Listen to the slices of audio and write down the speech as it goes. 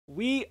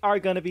We are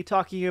going to be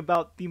talking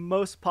about the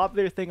most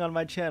popular thing on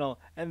my channel,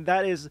 and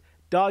that is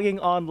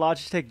dogging on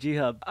Logitech G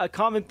Hub. A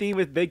common theme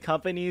with big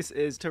companies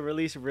is to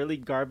release really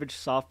garbage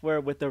software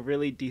with a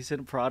really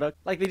decent product.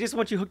 Like, they just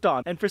want you hooked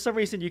on, and for some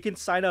reason you can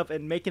sign up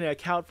and make an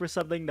account for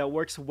something that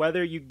works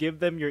whether you give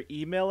them your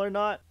email or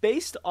not.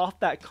 Based off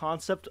that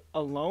concept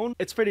alone,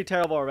 it's pretty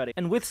terrible already.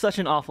 And with such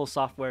an awful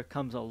software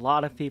comes a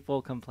lot of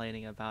people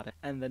complaining about it.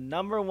 And the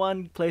number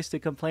one place to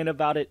complain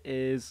about it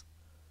is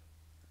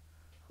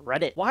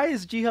Reddit. Why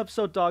is G Hub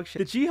so dog shit?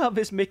 The G Hub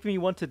is making me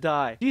want to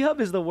die. G Hub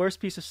is the worst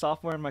piece of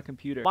software on my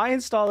computer. My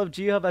install of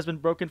G Hub has been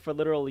broken for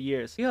literal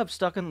years. G Hub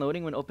stuck on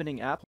loading when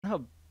opening app.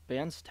 How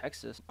bans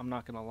Texas. I'm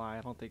not gonna lie,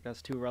 I don't think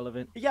that's too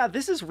relevant. Yeah,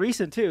 this is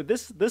recent too.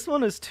 This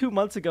one is 2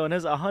 months ago and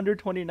has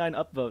 129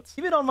 upvotes.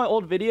 Even on my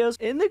old videos,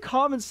 in the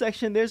comments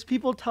section, there's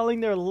people telling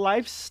their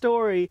life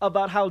story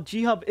about how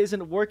G Hub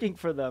isn't working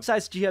for them.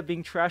 Besides G Hub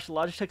being trash,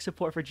 Logitech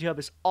support for G Hub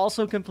is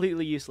also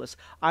completely useless.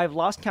 I've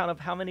lost count of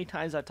how many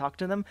times I talked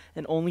to them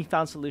and only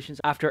found solutions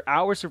after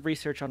hours of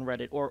research on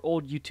Reddit or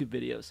old YouTube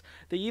videos.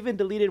 They even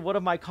deleted one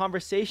of my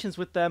conversations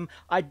with them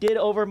I did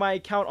over my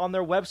account on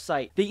their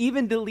website. They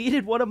even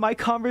deleted one of my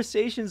conversations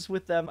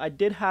with them I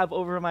did have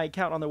over my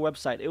account on their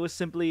website. It was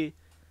simply...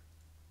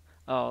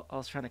 Oh, I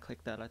was trying to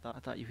click that. I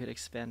thought you could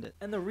expand it.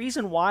 And the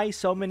reason why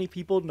so many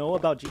people know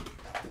about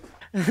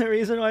the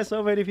reason why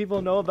so many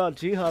people know about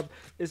G Hub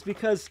is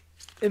because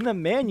in the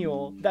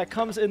manual that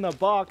comes in the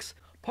box,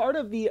 part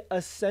of the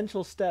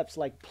essential steps,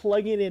 like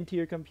plugging it into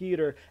your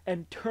computer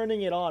and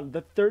turning it on,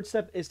 the third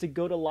step is to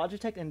go to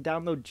Logitech and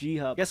download G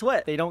Hub. Guess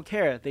what? They don't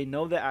care. They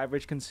know the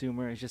average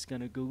consumer is just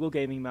gonna Google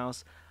gaming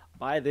mouse,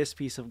 buy this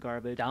piece of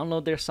garbage,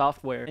 download their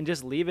software, and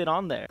just leave it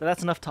on there. But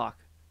that's enough talk.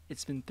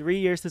 It's been 3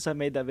 years since I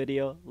made that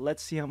video.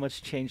 Let's see how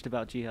much changed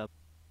about G Hub.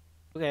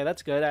 Okay,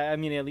 that's good. I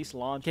mean, at least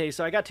launch. Okay,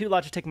 so I got 2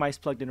 Logitech mice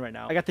plugged in right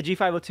now. I got the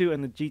G502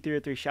 and the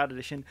G303 Shout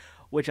Edition,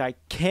 which I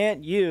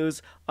can't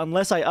use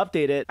unless I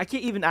update it. I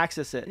can't even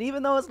access it. And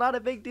even though it's not a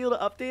big deal to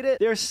update it,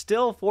 they're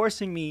still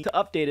forcing me to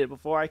update it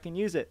before I can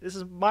use it. This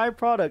is my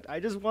product. I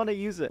just want to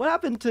use it. What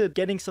happened to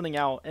getting something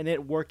out and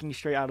it working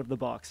straight out of the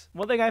box?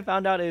 One thing I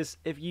found out is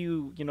if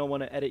you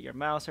want to edit your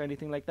mouse or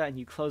anything like that and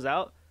you close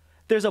out,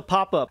 there's a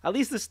pop-up. At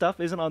least this stuff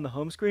isn't on the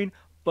home screen,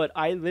 but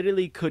I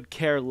literally could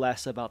care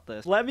less about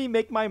this. Let me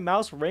make my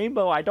mouse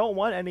rainbow. I don't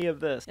want any of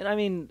this. And I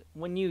mean,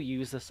 when you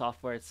use the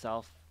software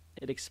itself,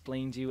 it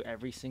explains you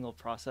every single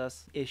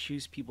process.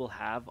 Issues people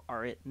have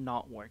are it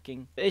not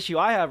working. The issue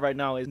I have right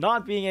now is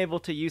not being able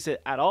to use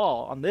it at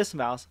all on this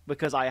mouse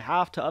because I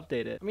have to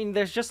update it. I mean,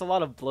 there's just a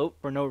lot of bloat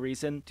for no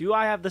reason. Do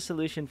I have the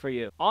solution for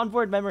you?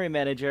 Onboard Memory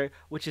Manager,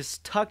 which is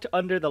tucked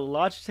under the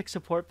Logitech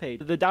support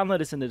page. The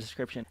download is in the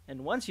description.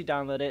 And once you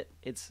download it,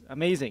 it's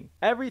amazing.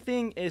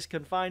 Everything is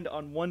confined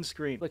on one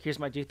screen. Look, here's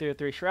my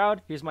G303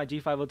 Shroud. Here's my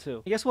G502.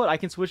 And guess what? I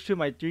can switch to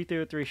my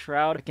G303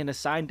 Shroud. I can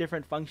assign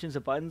different functions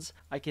of buttons.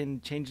 I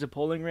can change the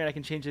polling rate, I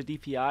can change the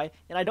DPI,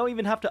 and I don't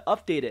even have to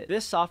update it.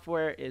 This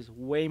software is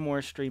way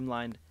more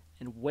streamlined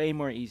and way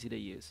more easy to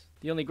use.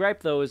 The only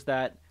gripe though is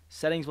that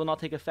settings will not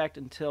take effect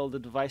until the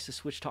device is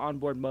switched to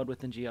onboard mode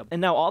within G Hub.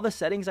 And now all the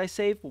settings I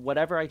save,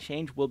 whatever I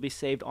change, will be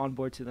saved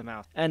onboard to the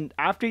mouse. And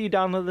after you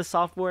download the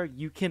software,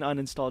 you can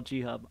uninstall G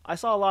Hub. I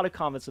saw a lot of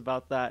comments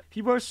about that.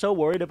 People are so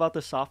worried about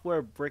the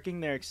software bricking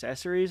their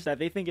accessories that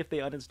they think if they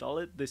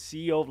uninstall it, the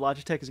CEO of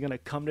Logitech is going to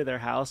come to their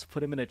house,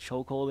 put him in a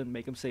chokehold, and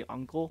make him say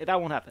uncle. That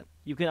won't happen.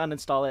 You can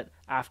uninstall it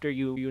after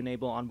you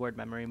enable onboard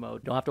memory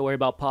mode. You don't have to worry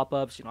about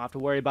pop-ups. You don't have to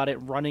worry about it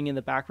running in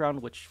the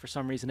background, which for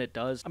some reason it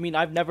does. I mean,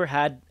 I've never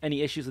had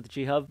any issues with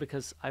G Hub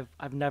because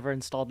I've never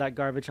installed that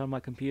garbage on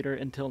my computer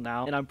until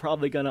now, and I'm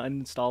probably gonna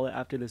uninstall it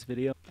after this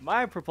video.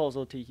 My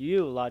proposal to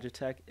you,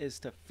 Logitech, is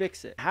to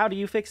fix it. How do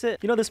you fix it?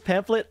 You know this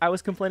pamphlet I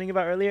was complaining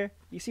about earlier?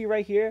 You see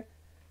right here?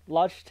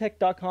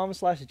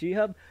 Logitech.com/G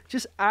Hub.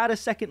 Just add a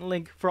second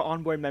link for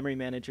Onboard Memory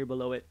Manager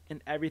below it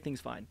and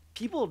everything's fine.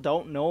 People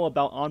don't know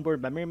about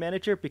Onboard Memory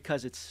Manager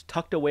because it's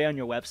tucked away on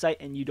your website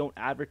and you don't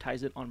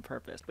advertise it on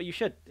purpose. But you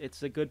should.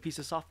 It's a good piece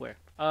of software.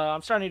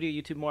 I'm starting to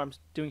do YouTube more. I'm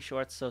doing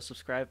shorts, so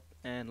subscribe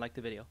and like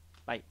the video.